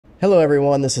Hello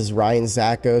everyone, this is Ryan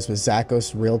Zakos with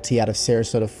Zakos Realty out of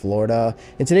Sarasota, Florida.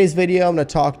 In today's video, I'm going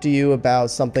to talk to you about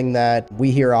something that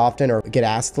we hear often or get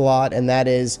asked a lot, and that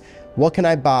is, what can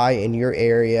I buy in your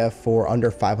area for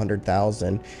under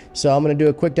 $500,000? So I'm going to do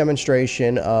a quick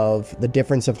demonstration of the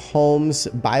difference of homes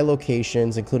by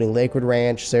locations, including Lakewood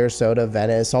Ranch, Sarasota,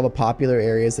 Venice, all the popular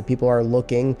areas that people are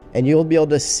looking. And you'll be able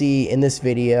to see in this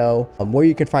video where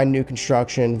you can find new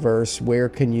construction versus where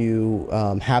can you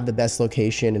have the best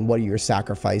location and what you're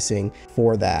sacrificing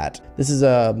for that. This is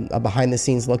a behind the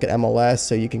scenes look at MLS,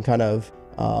 so you can kind of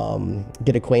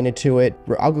get acquainted to it.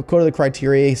 I'll go to the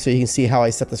criteria so you can see how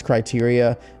I set this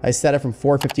criteria. I set it from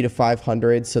 450 to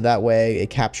 500, so that way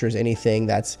it captures anything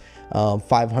that's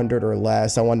 500 or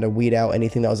less. I wanted to weed out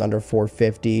anything that was under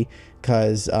 450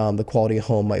 because the quality of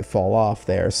home might fall off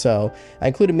there. So I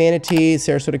included Manatee,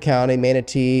 Sarasota County.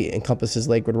 Manatee encompasses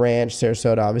Lakewood Ranch,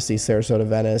 Sarasota, obviously Sarasota,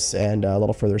 Venice, and a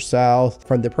little further south.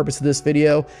 For the purpose of this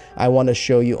video, I want to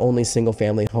show you only single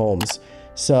family homes.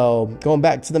 So going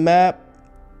back to the map,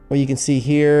 what you can see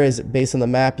here is based on the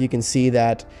map, you can see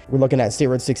that we're looking at State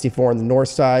Road 64 on the north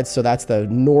side. So that's the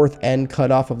north end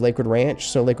cutoff of Lakewood Ranch.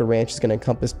 So Lakewood Ranch is going to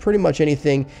encompass pretty much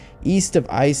anything east of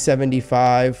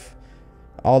I-75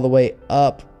 all the way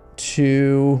up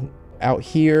to out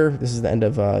here. This is the end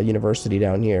of University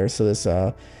down here. So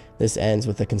this ends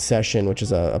with a concession, which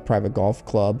is a private golf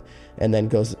club, and then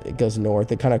it goes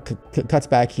north. It kind of cuts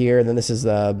back here, and then this is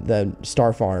the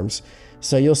Star Farms.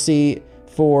 So you'll see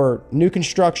for new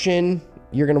construction,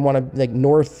 you're going to want to, like,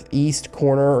 northeast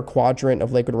corner or quadrant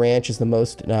of Lakewood Ranch is the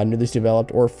most newly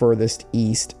developed, or furthest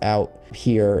east out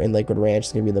here in Lakewood Ranch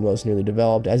is going to be the most newly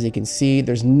developed. As you can see,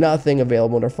 there's nothing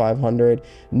available under 500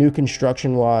 new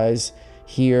construction wise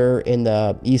here in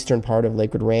the eastern part of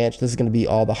Lakewood Ranch. This is going to be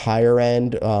all the higher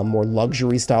end, more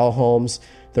luxury style homes.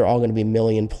 They're all going to be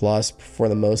million plus for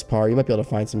the most part. You might be able to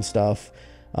find some stuff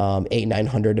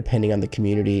 800-900 depending on the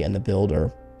community and the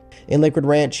builder. In Lakewood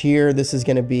Ranch here, this is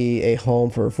going to be a home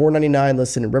for $499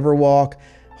 listed in Riverwalk.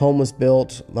 Home was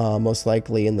built most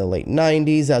likely in the late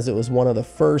 90s, as it was one of the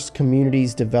first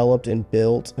communities developed and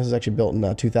built. This was actually built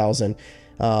in 2000.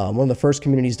 One of the first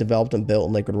communities developed and built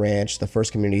in Lakewood Ranch. The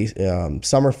first community,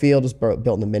 Summerfield, was built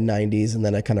in the mid 90s, and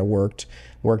then it kind of worked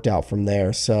out from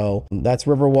there. So that's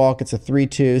Riverwalk. It's a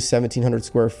 3.2, 1,700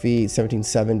 square feet,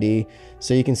 1,770.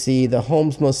 So you can see the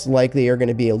homes most likely are going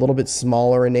to be a little bit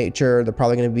smaller in nature. They're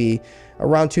probably going to be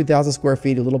around 2,000 square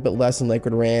feet, a little bit less in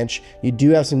Lakewood Ranch. You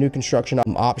do have some new construction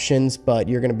options, but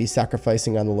you're going to be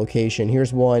sacrificing on the location.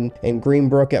 Here's one in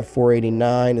Greenbrook at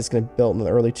 489. It's going to be built in the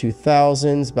early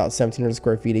 2000s, about 1,700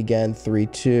 square feet again,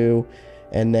 3.2.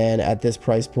 And then at this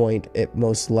price point, it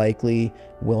most likely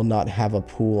will not have a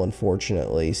pool,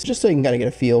 unfortunately. So just so you can kind of get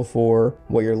a feel for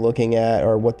what you're looking at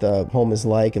or what the home is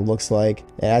like and looks like.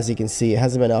 And as you can see, it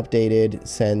hasn't been updated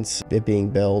since it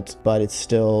being built, but it's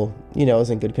still, you know,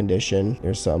 is in good condition.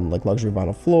 There's some like luxury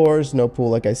vinyl floors, no pool,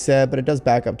 like I said, but it does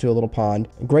back up to a little pond.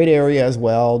 Great area as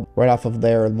well, right off of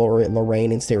there,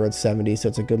 Lorraine and State Road 70. So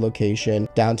it's a good location.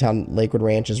 Downtown Lakewood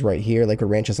Ranch is right here.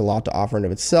 Lakewood Ranch has a lot to offer in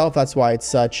of itself. That's why it's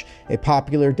such a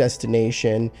popular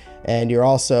destination. And you're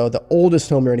also the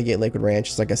oldest home you're going to get in Lakewood Ranch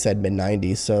is, like I said, mid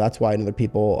 90s. So that's why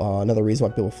another reason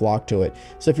why people flock to it.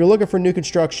 So if you're looking for new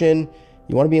construction,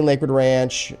 you want to be in Lakewood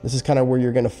Ranch, this is kind of where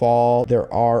you're going to fall.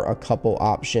 There are a couple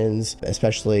options,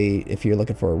 especially if you're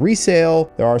looking for a resale.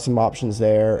 There are some options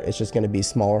there. It's just going to be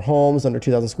smaller homes under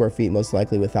 2,000 square feet, most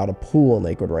likely without a pool in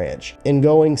Lakewood Ranch. And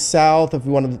going south, if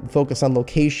we want to focus on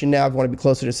location now, if you want to be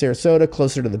closer to Sarasota,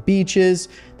 closer to the beaches,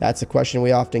 that's a question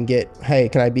we often get. Hey,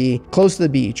 can I be close to the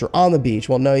beach or on the beach?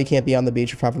 Well, no, you can't be on the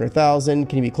beach for 500,000.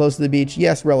 Can you be close to the beach?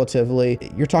 Yes, relatively.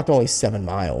 You're talking only 7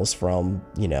 miles from,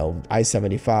 you know,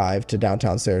 I-75 to downtown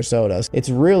Sarasota. It's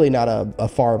really not a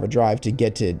far of a drive to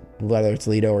get to, whether it's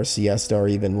Lido or Siesta or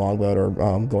even Longboat or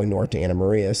going north to Anna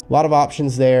Maria. A lot of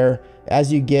options there.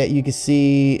 As you can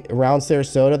see around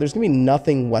Sarasota, there's gonna be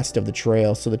nothing west of the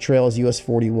trail. So the trail is US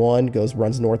 41,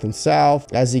 runs north and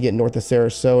south. As you get north of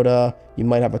Sarasota, you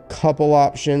might have a couple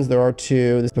options. There are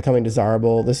two. This is becoming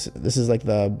desirable. This is like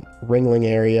the Ringling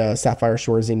area, Sapphire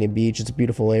Shores, Indian Beach. It's a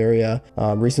beautiful area.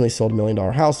 Recently sold $1 million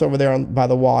house over there by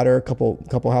the water. A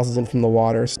couple houses in from the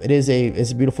water. So it's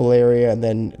a beautiful area. And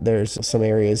then there's some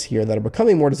areas here that are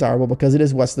becoming more desirable because it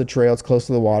is west of the trail. It's close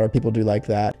to the water. People do like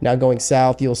that. Now going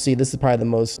south, you'll see this is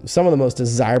probably some of the most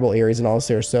desirable areas in all of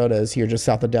Sarasota is here just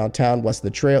south of downtown, west of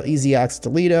the trail. Easy access to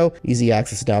Lido, easy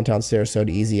access to downtown Sarasota,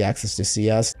 easy access to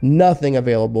CS. Nothing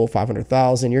available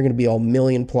 500,000. You're going to be all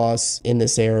million plus in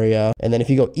this area. And then if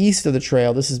you go east of the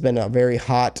trail, this has been a very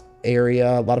hot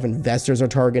area. A lot of investors are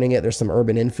targeting it. There's some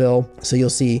urban infill. So you'll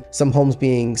see some homes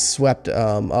being swept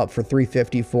up for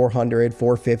 350, 400,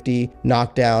 450,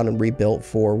 knocked down and rebuilt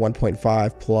for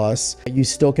 1.5 plus. You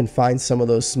still can find some of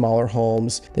those smaller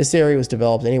homes. This area was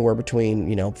developed anywhere between,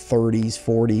 30s,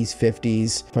 40s,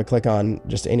 50s. If I click on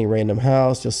just any random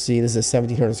house, you'll see this is a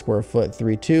 1,700 square foot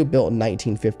 3.2 built in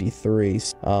 1953.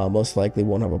 Most likely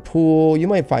won't have a pool. You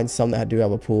might find some that do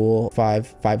have a pool,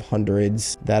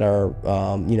 500s that are,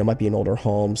 might be in older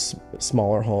homes,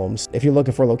 smaller homes. If you're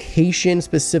looking for location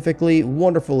specifically,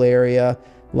 wonderful area.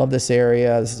 Love this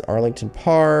area. This is Arlington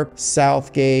Park,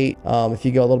 Southgate. If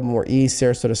you go a little bit more east,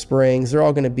 Sarasota Springs, they're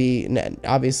all going to be,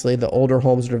 obviously the older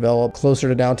homes are developed closer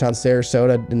to downtown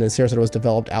Sarasota, and then Sarasota was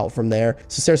developed out from there.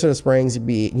 So Sarasota Springs would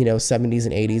be, 70s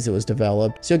and 80s it was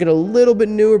developed. So you'll get a little bit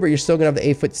newer, but you're still going to have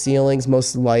the 8-foot ceilings,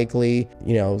 most likely,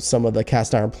 some of the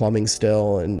cast iron plumbing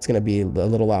still, and it's going to be a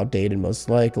little outdated most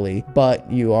likely, but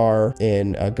you are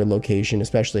in a good location,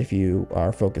 especially if you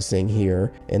are focusing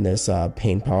here in this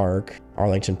Payne Park,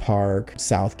 Arlington Park,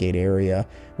 Southgate area.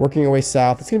 Working your way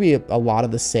south, it's going to be a lot of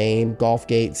the same.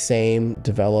 Gulfgate, same,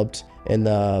 developed in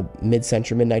the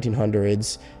mid-century,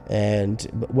 mid-1900s. And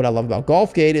what I love about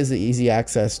Gulfgate is the easy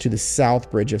access to the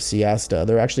south bridge of Siesta.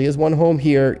 There actually is one home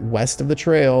here west of the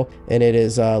trail, and it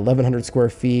is 1,100 square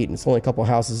feet, and it's only a couple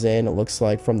houses in, it looks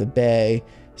like, from the bay.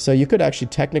 So you could actually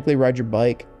technically ride your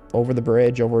bike over the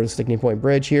bridge, over the Stickney Point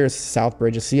Bridge here, South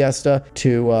Bridge of Siesta,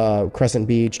 to Crescent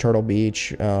Beach, Turtle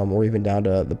Beach, or even down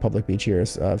to the public beach here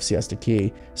of Siesta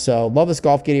Key. So love this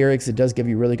Gulfgate area because it does give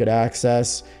you really good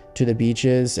access to the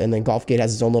beaches. And then Gulfgate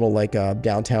has its own little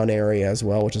downtown area as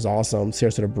well, which is awesome.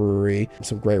 Sarasota Brewery,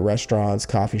 some great restaurants,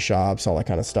 coffee shops, all that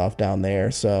kind of stuff down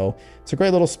there. So it's a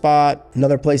great little spot.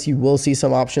 Another place you will see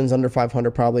some options under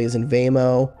 500 probably is in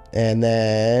Vamo. And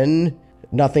then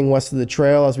nothing west of the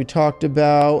trail, as we talked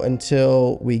about,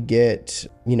 until we get,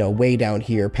 way down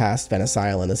here past Venice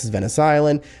Island. This is Venice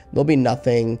Island. There'll be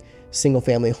nothing single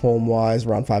family home wise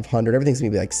around 500. Everything's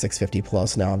gonna be like 650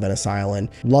 plus now on Venice Island.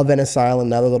 Love Venice Island,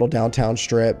 another little downtown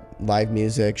strip, live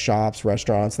music, shops,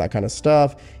 restaurants, that kind of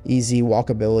stuff. Easy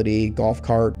walkability, golf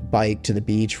cart, bike to the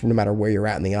beach, no matter where you're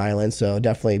at in the island. So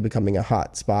definitely becoming a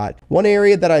hot spot. One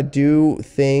area that I do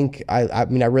think, I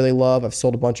really love, I've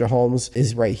sold a bunch of homes,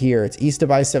 is right here. It's east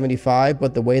of I-75,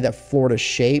 but the way that Florida's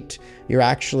shaped, you're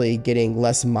actually getting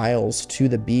less miles to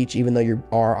the beach, even though you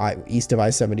are east of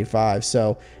I-75.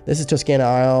 So this is Toscana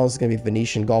Isles. It's going to be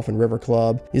Venetian Golf and River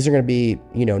Club. These are going to be,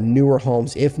 newer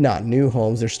homes, if not new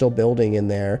homes. They're still building in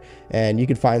there. And you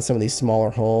can find some of these smaller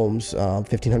homes,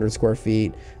 1,500 square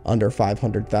feet, under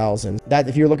 500,000. That,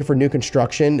 if you're looking for new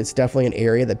construction, it's definitely an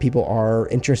area that people are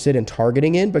interested in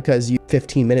targeting in, because you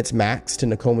 15 minutes max to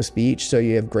Nokomis Beach. So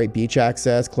you have great beach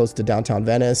access close to downtown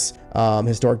Venice,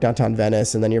 historic downtown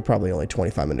Venice, and then you're probably only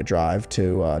 25-minute drive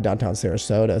to downtown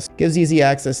Sarasota. So gives easy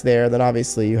access there. Then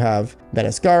obviously you have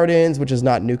Venice Gardens, which is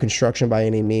not new construction by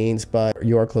any means, but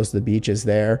you are close to the beaches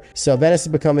there. So Venice is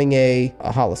becoming a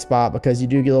hot spot because you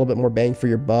do get a little bit more bang for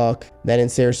your buck than in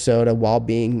Sarasota while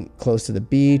being close to the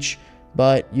beach.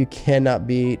 But you cannot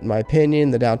beat, in my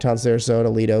opinion, the downtown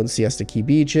Sarasota, Lido, and Siesta Key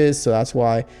beaches. So that's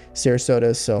why Sarasota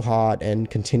is so hot and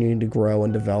continuing to grow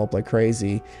and develop like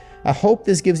crazy. I hope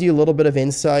this gives you a little bit of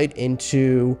insight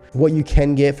into what you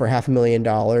can get for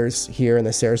 $500,000 here in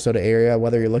the Sarasota area,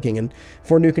 whether you're looking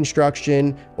for new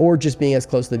construction or just being as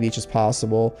close to the beach as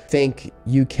possible. I think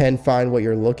you can find what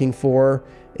you're looking for.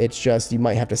 It's just you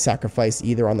might have to sacrifice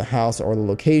either on the house or the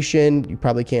location. You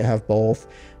probably can't have both,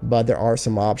 but there are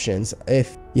some options.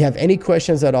 If you have any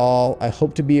questions at all, I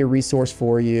hope to be a resource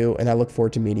for you, and I look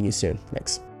forward to meeting you soon.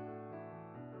 Thanks.